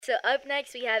So up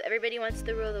next, we have Everybody Wants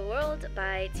to Rule the World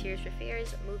by Tears for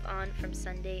Fears, Move On from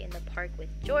Sunday in the Park with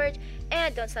George,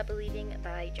 and Don't Stop Believing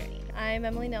by Journey. I'm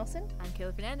Emily Nelson. I'm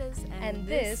Kayla Fernandez. And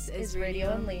this is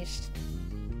Radio Unleashed.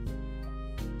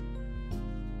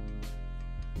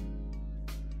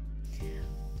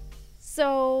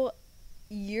 So,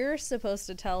 you're supposed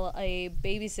to tell a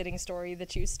babysitting story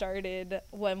that you started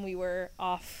when we were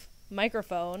off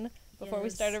microphone before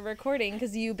we started recording,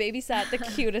 because you babysat the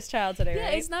cutest child today, right?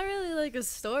 Yeah, it's not really like a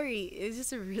story. It's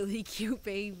just a really cute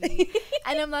baby.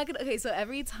 And I'm not gonna, so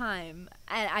every time,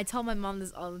 and I tell my mom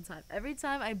this all the time, every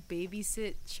time I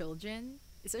babysit children,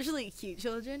 especially cute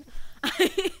children,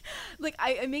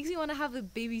 it makes me want to have a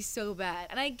baby so bad.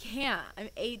 And I can't. I'm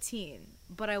 18,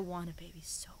 but I want a baby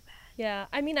so bad. Yeah,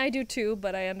 I mean, I do too,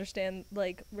 but I understand,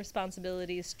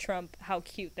 responsibilities trump how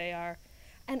cute they are.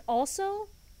 And also,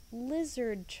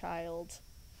 lizard child.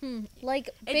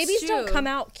 Babies don't come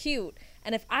out cute.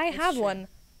 And if I have one,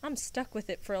 I'm stuck with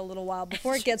it for a little while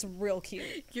before it gets real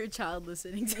cute. Your child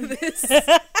listening to this.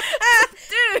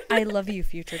 Dude! I love you,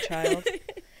 future child.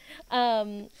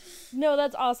 No,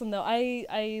 that's awesome, though.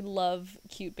 I love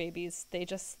cute babies.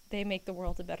 They make the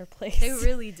world a better place. They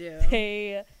really do.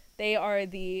 They are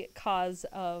the cause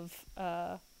of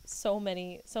so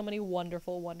many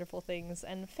wonderful, wonderful things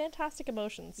and fantastic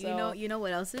emotions. So. You know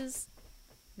what else is?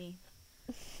 Me.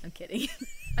 I'm kidding.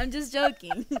 I'm just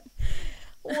joking.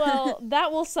 Well,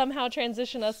 that will somehow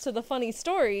transition us to the funny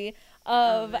story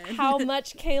of how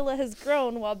much Kayla has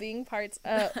grown while being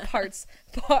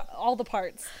all the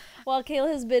parts. While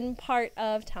Kayla has been part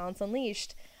of Talents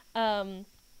Unleashed. So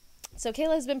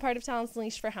Kayla has been part of Talents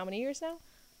Unleashed for how many years now?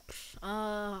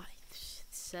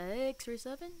 6 or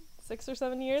 7. 6 or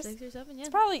 7 years? 6 or 7, yeah.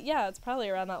 It's probably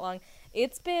around that long.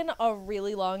 It's been a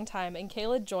really long time, and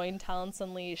Kayla joined Talents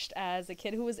Unleashed as a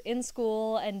kid who was in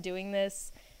school and doing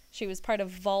this. She was part of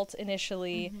Vault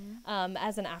initially,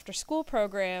 as an after-school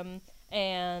program,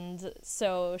 and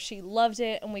so she loved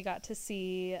it, and we got to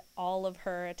see all of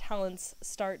her talents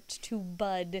start to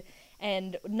bud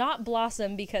and not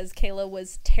blossom because Kayla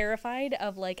was terrified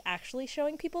of, actually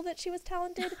showing people that she was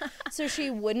talented, so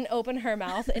she wouldn't open her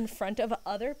mouth in front of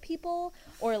other people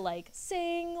or,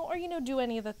 sing or, do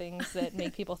any of the things that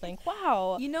make people think,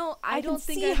 wow, I don't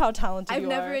see how talented you are. I've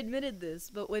never admitted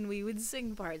this, but when we would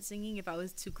sing, if I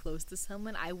was too close to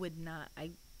someone, I would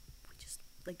just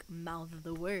mouth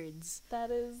the words.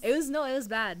 It was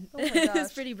bad. Oh my gosh. It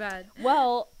was pretty bad.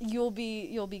 Well, you'll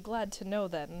be glad to know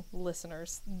then,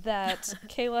 listeners, that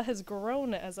Kayla has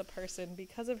grown as a person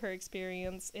because of her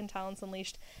experience in Talents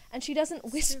Unleashed, and she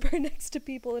doesn't whisper next to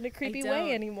people in a creepy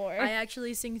way anymore. I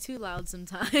actually sing too loud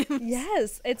sometimes.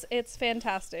 Yes, it's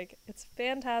fantastic. It's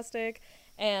fantastic.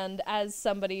 And as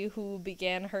somebody who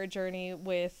began her journey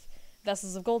with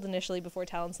Vessels of Gold initially before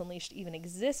Talents Unleashed even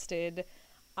existed,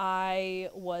 I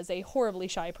was a horribly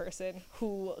shy person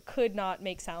who could not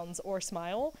make sounds or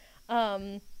smile,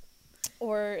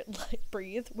 or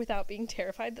breathe without being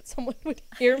terrified that someone would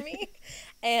hear me.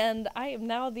 And I am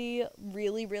now the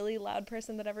really, really loud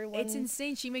person that everyone... It's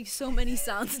insane. She makes so many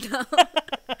sounds now.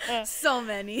 So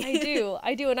many.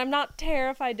 I do. And I'm not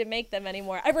terrified to make them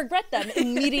anymore. I regret them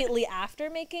immediately after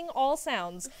making all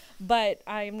sounds, but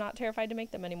I'm not terrified to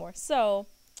make them anymore. So...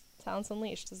 Talents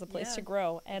Unleashed is a place to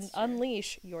grow and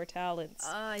unleash your talents.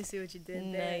 Oh, I see what you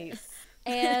did there. Nice.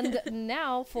 And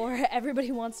now for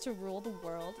Everybody Wants to Rule the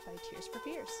World by Tears for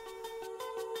Fears.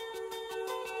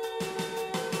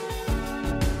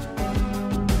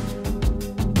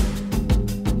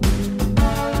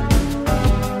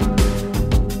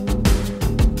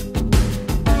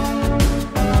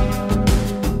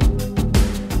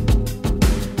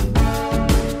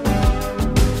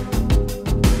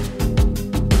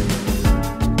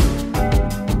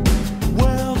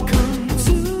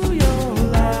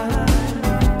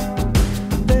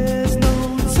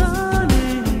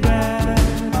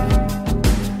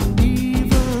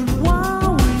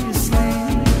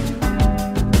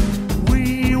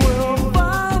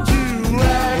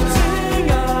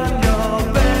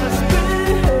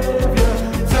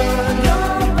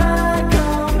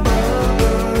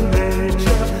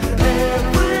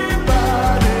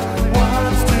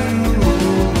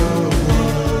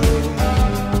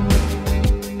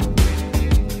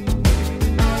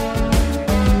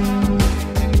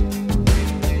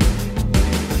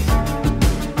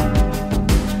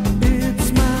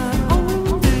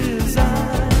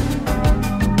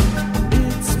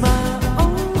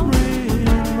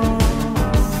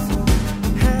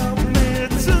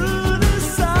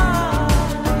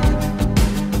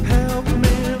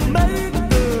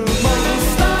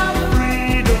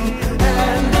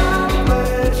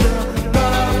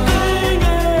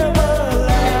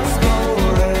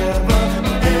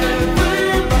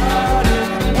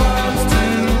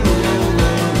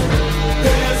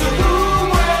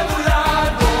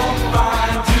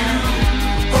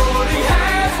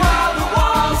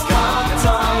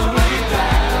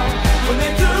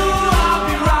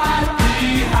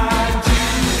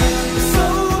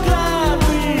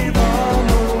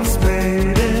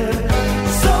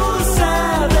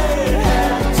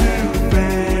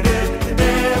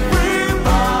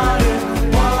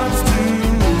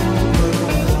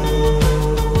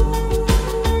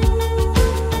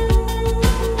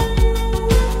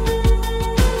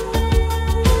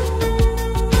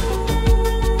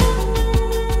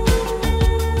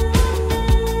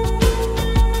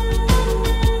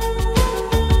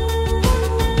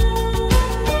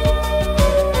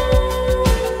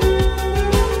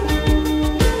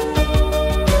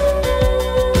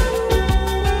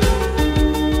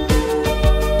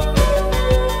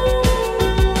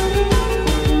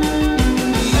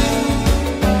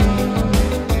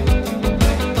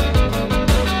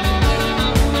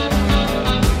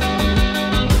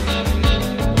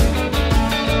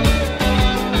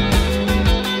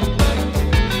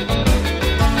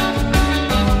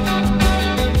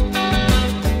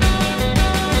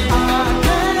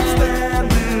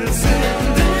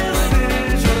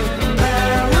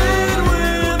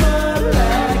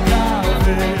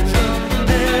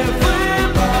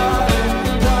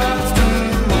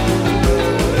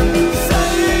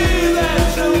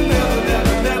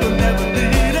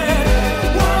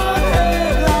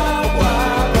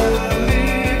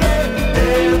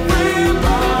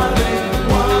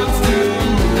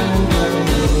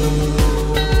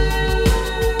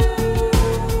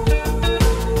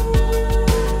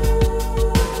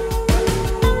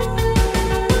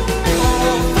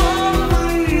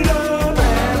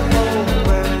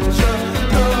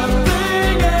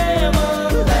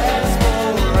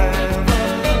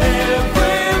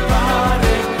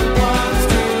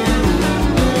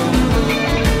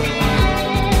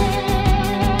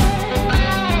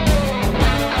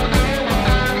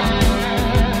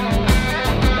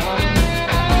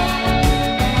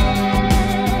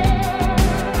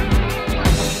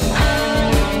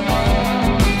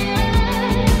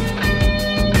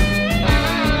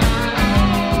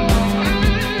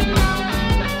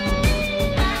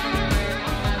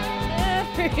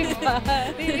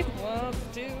 Everybody wants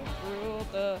to rule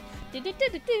the. We're done.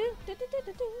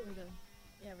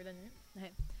 Yeah, we're done. Right?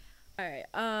 Okay. All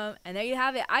right. And there you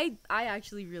have it. I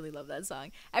actually really love that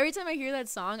song. Every time I hear that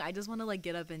song, I just want to like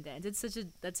get up and dance.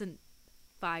 That's a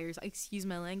fire. Excuse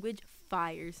my language.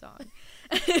 Fire song.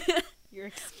 You're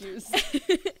excused.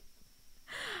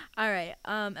 All right.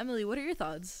 Emily, what are your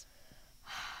thoughts?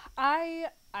 I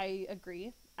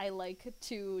agree. I like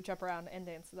to jump around and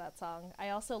dance to that song. I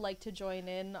also like to join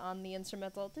in on the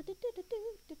instrumental.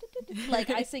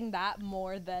 Like I sing that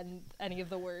more than any of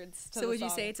the words to So the would you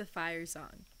song. say it's a fire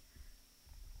song?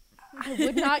 I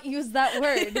would not use that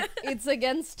word. It's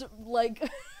against like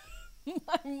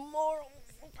my morals.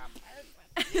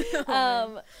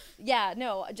 Yeah,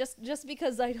 no, just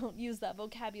because I don't use that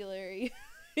vocabulary,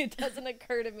 it doesn't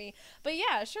occur to me. But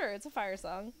yeah, sure, it's a fire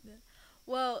song.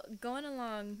 Well, going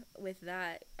along with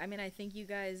that, I mean, I think you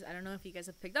guys, I don't know if you guys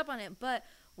have picked up on it, but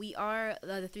we are,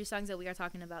 the 3 songs that we are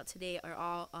talking about today are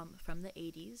all from the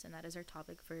 80s, and that is our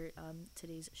topic for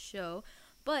today's show.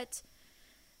 But,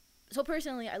 so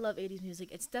personally, I love 80s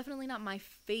music. It's definitely not my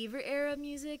favorite era of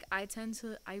music. I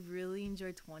really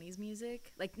enjoy 20s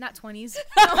music. Like, not 20s.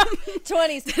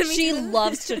 20s. She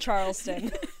loves to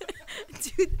Charleston.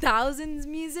 2000s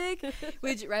music,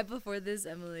 which right before this,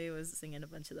 Emily was singing a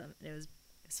bunch of them, and it was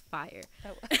fire.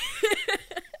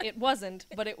 It wasn't,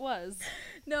 but it was.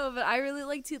 No, but I really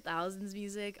like 2000s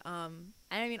music. And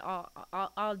I mean,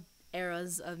 all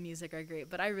eras of music are great,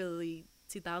 but I really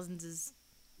 2000s is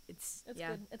it's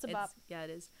yeah, good. It's a bop. Yeah, it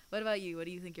is. What about you? What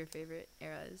do you think your favorite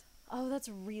era is? Oh, that's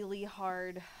really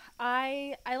hard.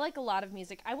 I like a lot of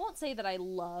music. I won't say that I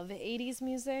love 80s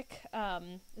music.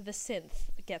 The synth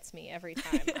gets me every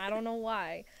time. I don't know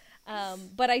why.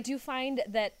 But I do find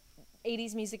that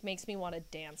 80s music makes me want to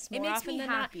dance more often than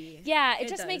happy. not. Yeah, it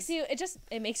does. makes you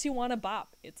it makes you want to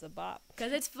bop. It's a bop.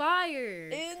 Cuz it's fire.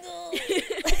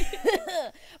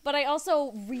 But I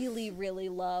also really, really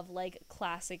love like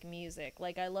classic music.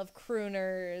 Like I love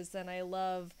crooners and I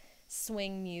love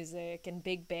swing music and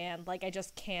big band. Like I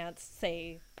just can't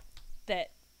say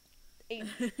that I can't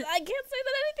say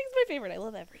that anything's my favorite. I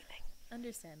love everything.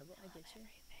 Understandable. I get you.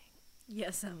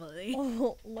 Yes, Emily.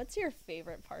 Oh, what's your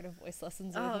favorite part of voice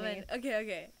lessons with me? Man.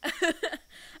 Okay.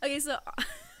 Okay, so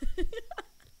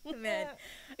man.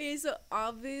 Okay, so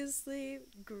obviously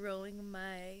growing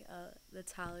my the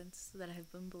talents that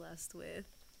I've been blessed with.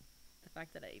 The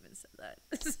fact that I even said that.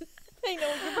 I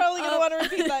know, you're probably going to want to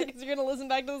repeat that because you're going to listen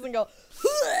back to this and go,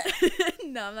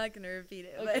 no, I'm not going to repeat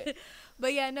it. Okay.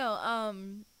 But yeah, no,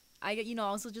 I get,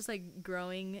 also just like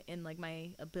growing in like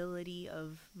my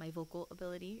vocal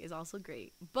ability is also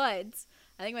great. But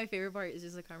I think my favorite part is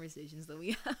just the conversations that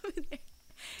we have there.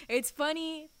 It's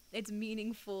funny, it's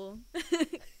meaningful,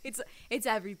 it's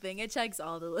everything. It checks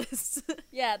all the lists.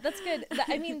 Yeah, that's good.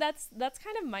 I mean, that's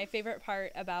kind of my favorite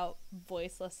part about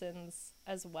voice lessons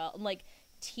as well. Like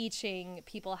teaching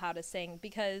people how to sing,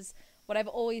 because what I've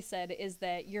always said is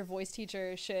that your voice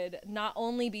teacher should not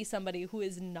only be somebody who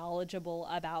is knowledgeable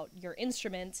about your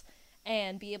instrument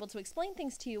and be able to explain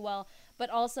things to you well,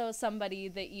 but also somebody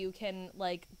that you can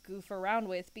like goof around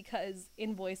with, because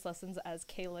in voice lessons, as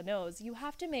Kayla knows, you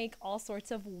have to make all sorts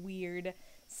of weird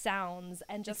sounds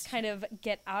and just kind of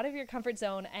get out of your comfort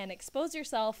zone and expose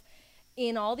yourself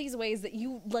in all these ways that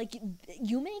you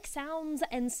make sounds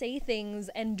and say things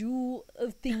and do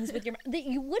things with your mouth that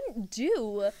you wouldn't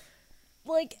do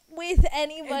like with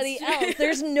anybody else.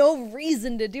 There's no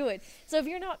reason to do it. So if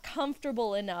you're not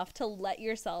comfortable enough to let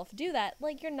yourself do that,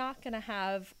 like you're not gonna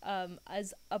have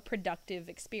as a productive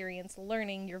experience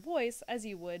learning your voice as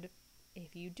you would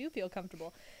if you do feel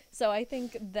comfortable. So I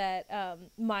think that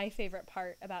my favorite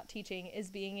part about teaching is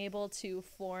being able to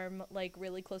form like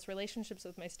really close relationships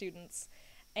with my students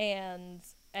and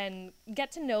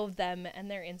get to know them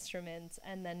and their instruments,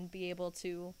 and then be able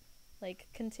to like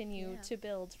continue to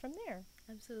build from there.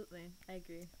 Absolutely. I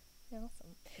agree.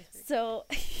 Awesome. So,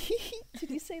 did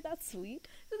you say that's sweet?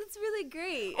 That's really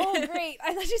great. Oh, great.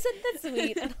 I thought you said that's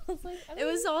sweet. And I was like, it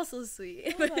was also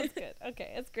sweet. Oh, that's good.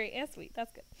 Okay, it's great and sweet.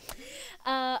 That's good.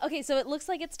 Okay, so it looks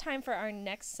like it's time for our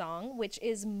next song, which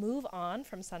is Move On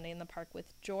from Sunday in the Park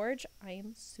with George. I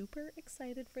am super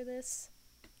excited for this.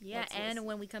 Yeah, and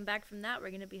when we come back from that, we're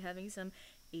going to be having some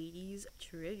 80s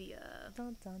trivia.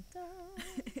 Dun, dun,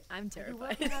 dun. I'm terrified. Are you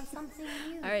working on something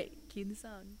new? All right, cue the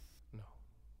song. No.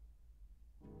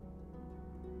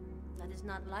 That is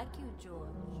not like you, George.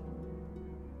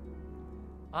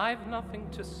 I've nothing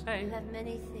to say. You have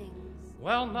many things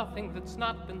Well, nothing that's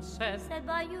not been said. said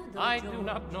by you, though, I George. do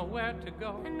not know where to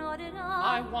go. And nor did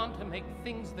I I. want to make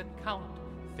things that count,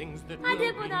 things that I will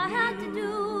did be what I had to new.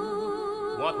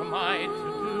 do. What am I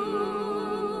to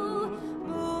do?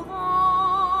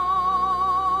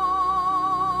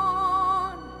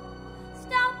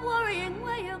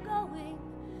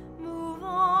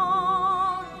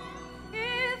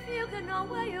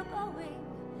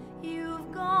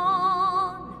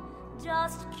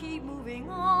 keep moving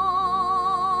on.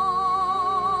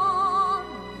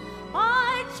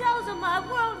 I chose and my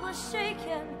world was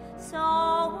shaken, so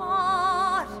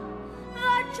what?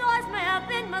 The choice may have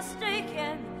been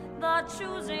mistaken, the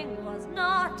choosing was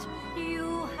not.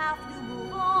 You have to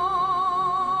move on.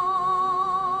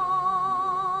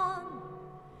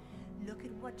 Look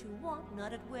at what you want,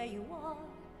 not at where you are,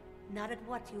 not at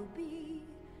what you'll be.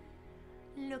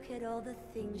 Look at all the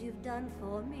things you've done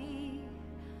for me.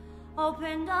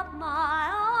 Opened up my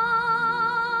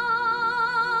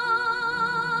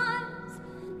eyes,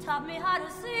 taught me how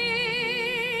to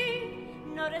see.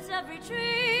 Notice every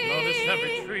tree. Notice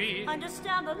every tree.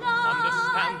 Understand the light.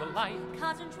 Understand the light.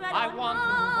 Concentrate I on want to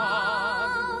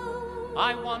love.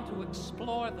 I want to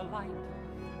explore the light.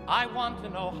 I want to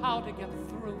know how to get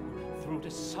through to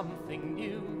something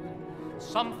new,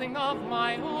 something of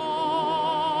my own.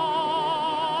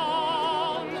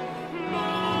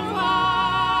 Move on,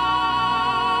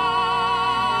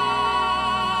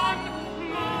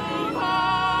 move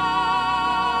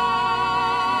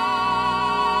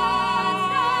on.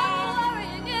 Stop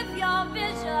worrying if your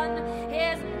vision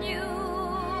is new.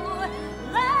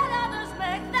 Let others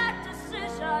make that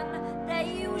decision. They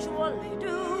usually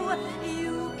do.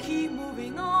 You keep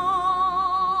moving on.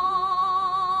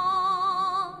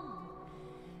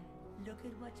 Look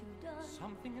at what you've done.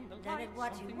 Something in the Not light, at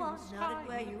what something you in want, the not sky, at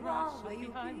where in the you grass are, up where you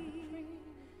behind the be. tree.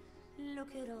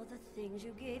 Look at all the things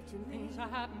you gave to me. Things I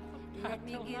hadn't looked Let at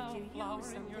me till give now, to you flower in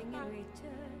something your in hand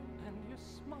return. and your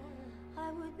smile.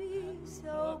 I would be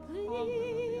so the palm of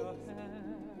pleased. your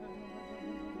hand.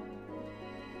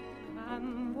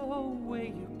 And the way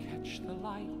you catch the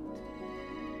light,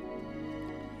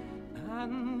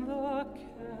 and the care,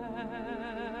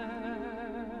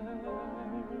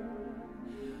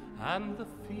 and the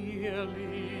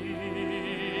feeling,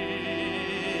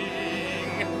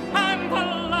 and the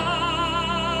life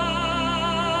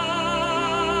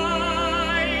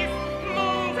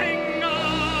moving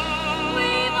on.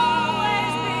 We've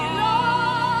always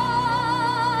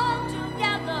belonged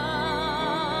together.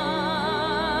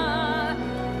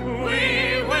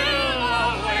 We will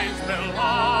always belong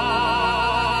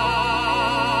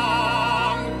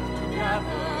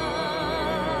together.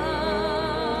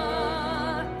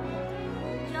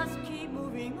 Just keep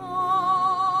moving on.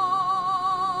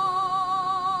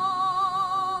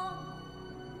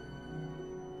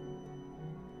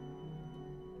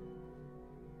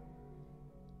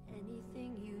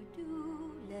 Anything you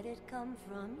do, let it come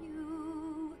from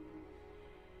you.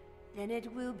 Then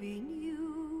it will be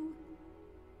new.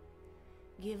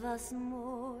 Give us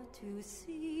more to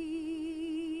see.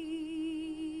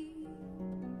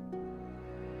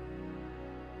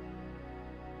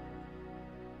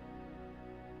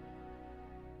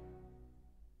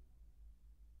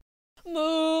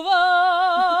 Move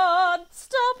on.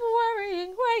 Stop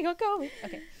worrying where you're going.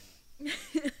 Okay.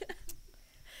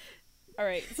 All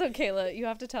right. So Kayla, you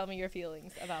have to tell me your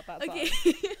feelings about that song. Okay.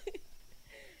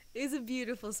 It was a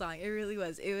beautiful song. It really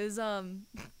was. It was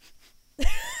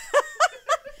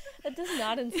That does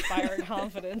not inspire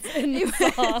confidence in the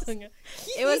song.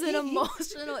 it was an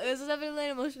emotional. It was definitely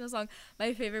an emotional song.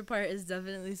 My favorite part is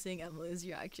definitely seeing Emily's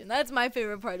reaction. That's my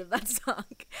favorite part of that song.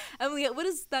 Emily, what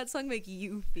does that song make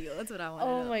you feel? That's what I want to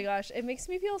know. Oh my gosh, it makes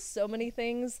me feel so many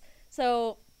things.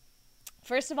 So,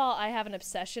 first of all, I have an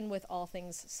obsession with all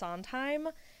things Sondheim,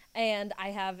 and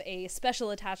I have a special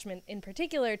attachment in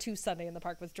particular to Sunday in the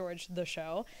Park with George, the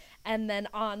show. And then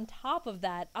on top of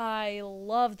that, I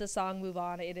love the song Move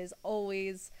On. It has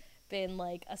always been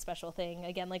like a special thing.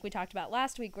 Again, like we talked about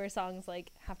last week, where songs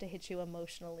like have to hit you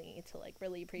emotionally to like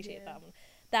really appreciate them.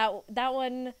 That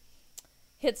one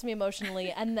hits me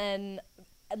emotionally, and then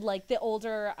like the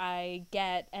older I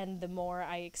get and the more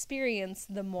I experience,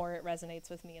 the more it resonates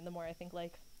with me, and the more I think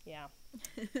like, yeah,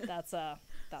 that's a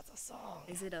song.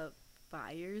 Is it a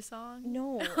fire song?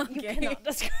 No, you Okay. cannot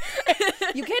describe.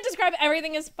 You can't describe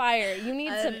everything as fire. You need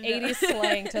I some don't know. 80s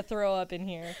slang to throw up in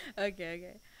here.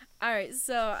 Okay. All right,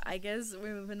 so I guess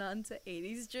we're moving on to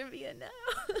 80s trivia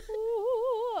now.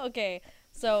 Ooh, okay,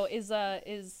 so is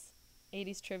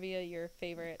 80s trivia your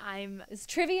favorite? Is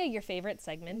trivia your favorite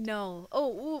segment? No.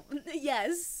 Oh,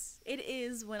 yes. It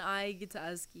is when I get to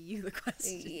ask you the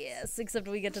question. Yes, except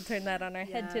we get to turn that on our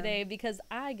head Yeah. today because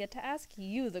I get to ask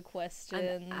you the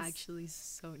questions. I'm actually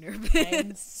so nervous.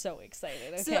 I'm so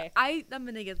excited. So Okay. I'm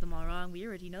gonna get them all wrong. We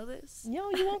already know this.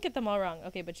 No, you won't get them all wrong.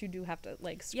 Okay, but you do have to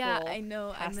like scroll. Yeah, I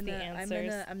know. past the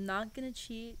answers. I'm not gonna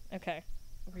cheat. Okay.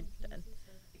 We're done.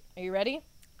 Are you ready?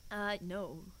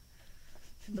 No.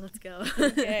 But let's go.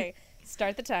 Okay.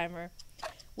 Start the timer.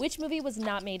 Which movie was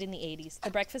not made in the 80s? The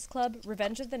Breakfast Club,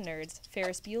 Revenge of the Nerds,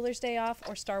 Ferris Bueller's Day Off,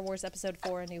 or Star Wars Episode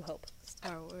 4, A New Hope?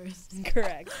 Star Wars.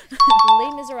 Correct.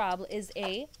 Les Miserables is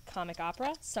a comic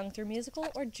opera, sung through musical,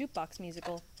 or jukebox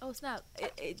musical? Oh snap!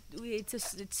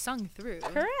 It's sung through.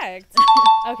 Correct.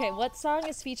 Okay, what song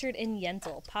is featured in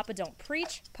Yentl? Papa Don't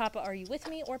Preach, Papa Are You With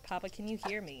Me, or Papa Can You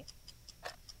Hear Me?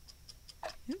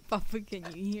 Papa, can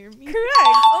you hear me? Correct.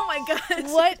 Oh my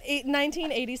god. What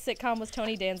 1980s sitcom was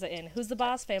Tony Danza in? Who's the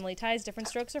Boss, Family Ties, Different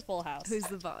Strokes, or Full House? Who's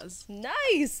the boss?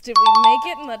 Nice. Did we make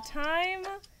it in the time?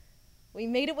 We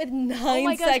made it with 9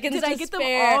 my gosh, seconds did to I get them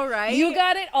spare. all right? You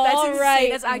got it all That's insane. right.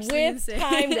 That's actually with insane.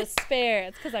 time to spare.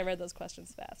 It's because I read those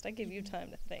questions fast. I give you time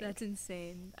to think. That's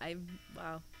insane.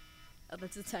 Wow. Oh,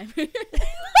 that's a timer.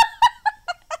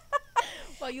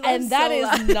 Wow, you And that so is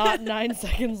loud. not 9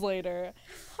 seconds later.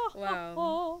 Wow.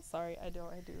 Oh, sorry, I do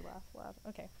laugh loud.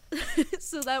 Okay.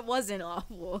 So that wasn't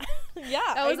awful. Yeah,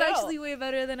 That was I know. actually way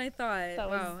better than I thought. That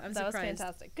wow, was, I'm that was surprised.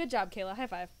 fantastic. Good job, Kayla. High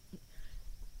five.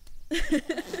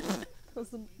 that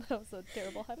was a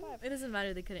terrible high five. It doesn't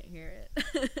matter. They couldn't hear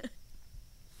it.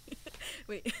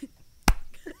 Wait. You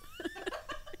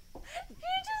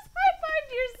just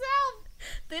high-fived yourself.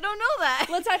 They don't know that.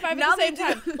 Let's high five Now at the same they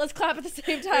time. do. Let's clap at the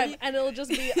same time, and it'll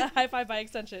just be a high five by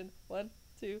extension. 1,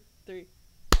 2, 3.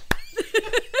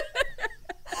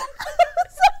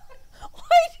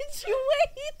 Why did you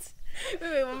wait?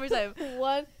 Wait, one more time.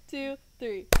 1, 2,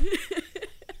 3.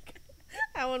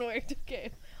 That one worked.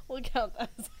 Okay, we'll count that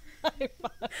as a high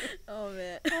five. Oh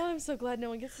man. Oh, I'm so glad no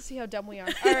one gets to see how dumb we are.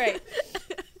 All right.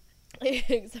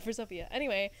 Except for Sophia.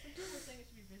 Anyway.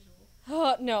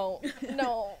 Oh, no.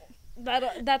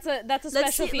 That's a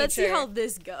special feature. Let's see how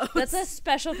this goes. That's a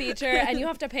special feature, and you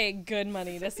have to pay good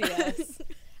money to see us.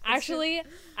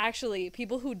 Actually,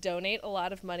 people who donate a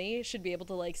lot of money should be able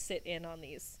to like sit in on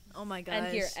these Oh my gosh. and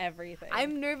hear everything.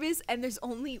 I'm nervous, and there's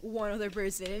only one other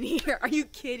person in here. Are you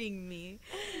kidding me?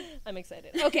 I'm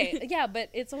excited. Okay, yeah, but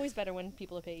it's always better when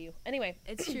people pay you. Anyway,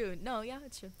 It's true. No, yeah,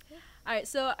 it's true. All right,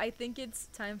 so I think it's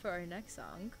time for our next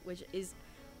song, which is,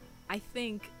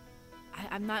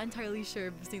 I'm not entirely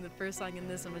sure between the first song and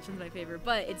this one which one's my favorite,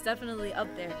 but it's definitely up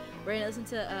there. We're gonna listen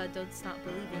to "Don't Stop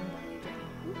Believing" by Lil Jon.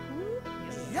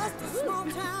 Just a small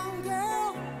town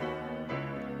girl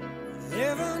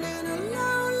living in a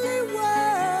lonely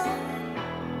world.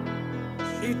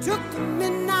 She took the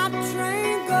midnight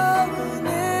train going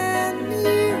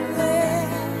anywhere.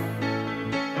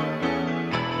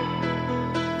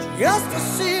 Just a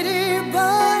city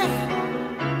boy,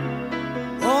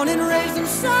 born and raised in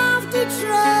South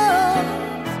Detroit.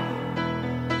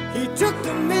 He took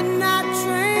the midnight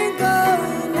train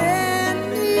going anywhere.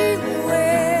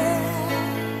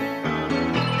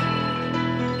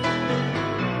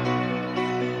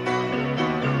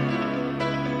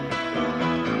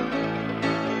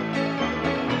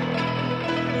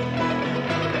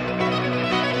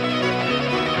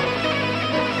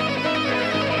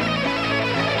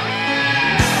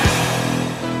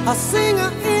 A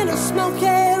singer in a smoky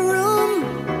room,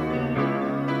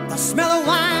 the smell of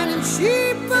wine and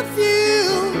cheap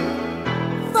perfume.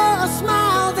 For a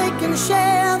smile they can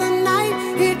share the night.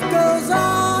 It goes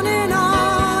on and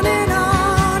on and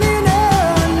on and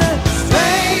on.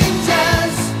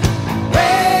 Strangers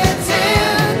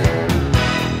waiting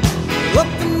up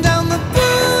and down the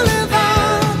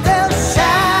boulevard. Their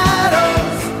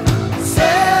shadows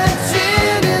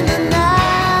searching in the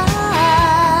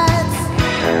night.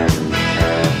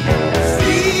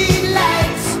 Street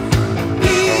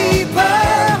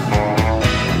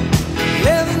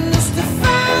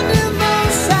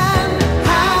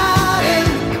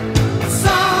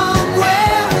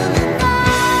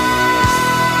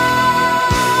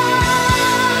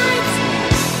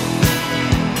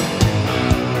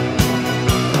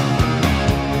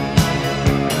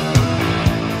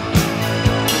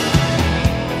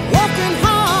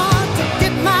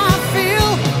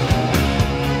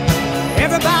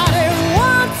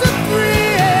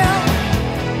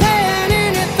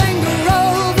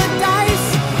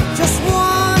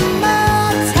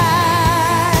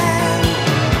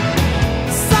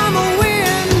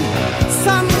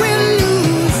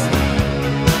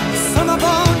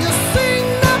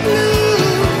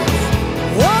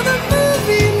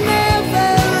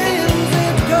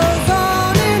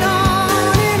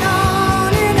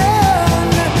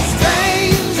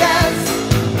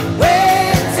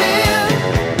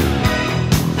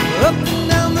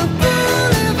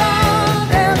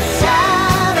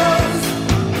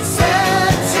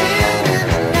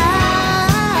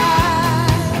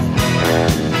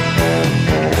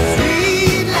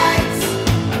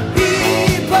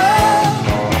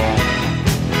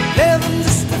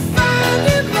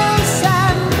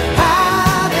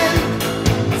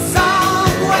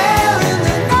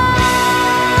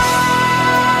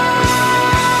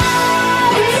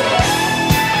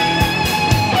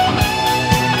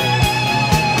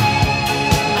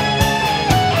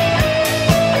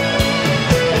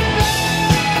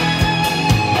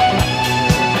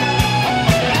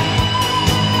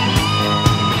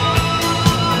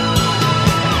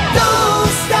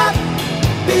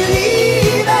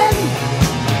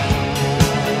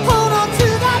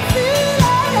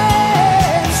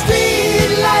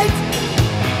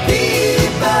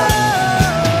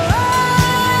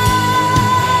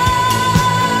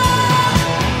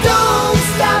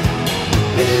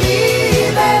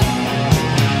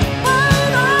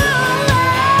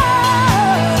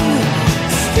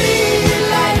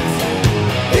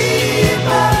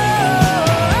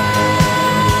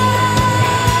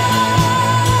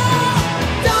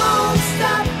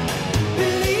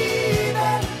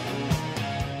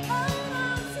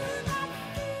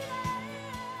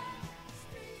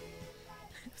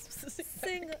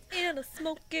in a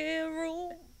smoky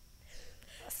room.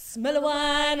 I smell of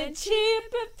wine and cheap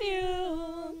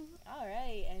perfume. All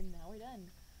right, and now we're done.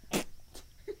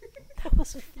 That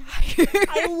was fire.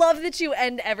 I love that you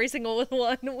end every single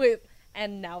one with,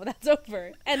 and now that's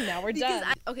over. And now we're done.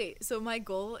 Okay, so my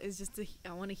goal is just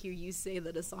I want to hear you say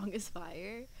that a song is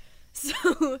fire.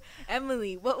 So,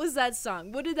 Emily, what was that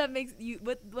song? What did that make you?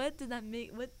 What did that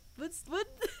make? What's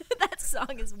that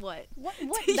song is what? What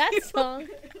that song?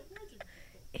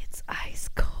 It's ice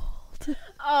cold.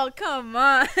 Oh, come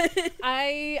on.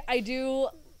 I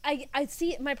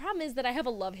see. My problem is that I have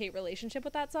a love-hate relationship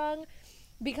with that song,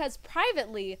 because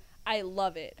privately I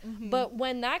love it, but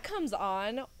when that comes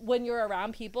on, when you're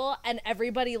around people and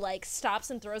everybody like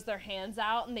stops and throws their hands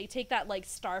out and they take that like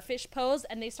starfish pose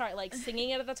and they start like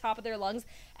singing it at the top of their lungs,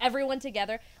 everyone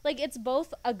together, like it's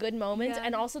both a good moment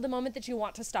and also the moment that you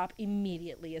want to stop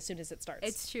immediately as soon as it starts.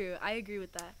 It's true. I agree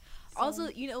with that. Also,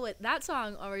 you know what? That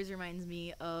song always reminds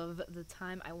me of the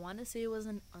time, I want to say it was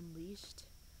in Unleashed,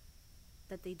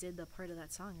 that they did the part of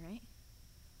that song, right?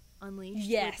 Unleashed,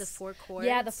 yes, with the 4 chords.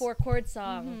 Yeah, the 4-chord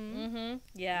song.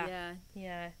 Yeah.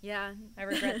 I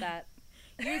regret that.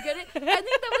 You regret it? I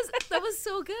think that was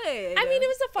so good. I mean, it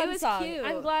was a fun song. Cute.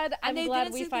 I'm glad. And they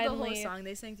didn't we sing finally through the whole song.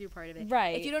 They sang through part of it.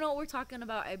 Right. If you don't know what we're talking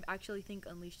about, I actually think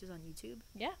Unleashed is on YouTube.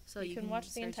 Yeah. So you can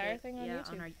watch the entire thing on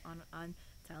YouTube. on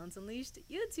Talents Unleashed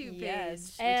YouTube page.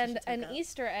 Yes. And an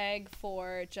Easter egg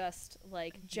for just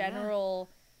like general.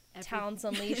 Talents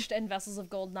Unleashed and Vessels of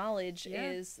Gold knowledge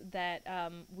is that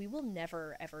we will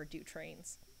never ever do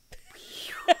trains.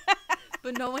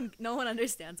 But no one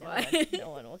understands why. No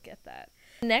one will get that.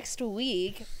 Next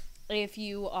week, if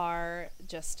you are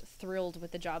just thrilled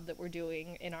with the job that we're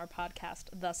doing in our podcast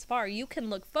thus far, you can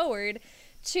look forward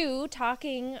to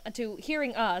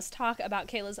hearing us talk about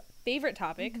Kayla's favorite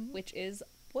topic, which is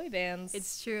boy bands.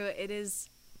 It's true. It is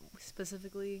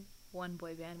specifically one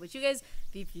boy band, which you guys,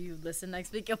 if you listen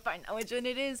next week, you'll find out which one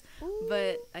it is. Ooh.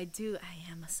 But I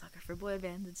am a sucker for boy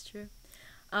bands. It's true.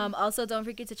 Also, don't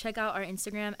forget to check out our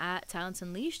Instagram at Talents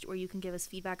Unleashed, where you can give us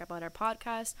feedback about our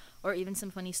podcast or even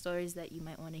some funny stories that you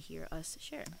might want to hear us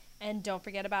share. And don't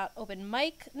forget about open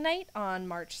mic night on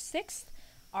March 6th,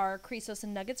 our Chrysos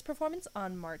and Nuggets performance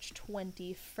on March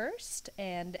 21st,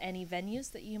 and any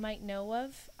venues that you might know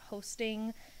of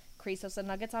hosting Chrysos and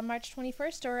Nuggets on March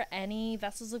 21st, or any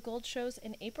Vessels of Gold shows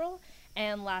in April.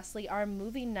 And lastly, our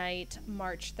movie night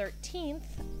March 13th,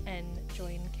 and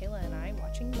join Kayla and I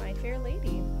watching My Fair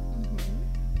Lady.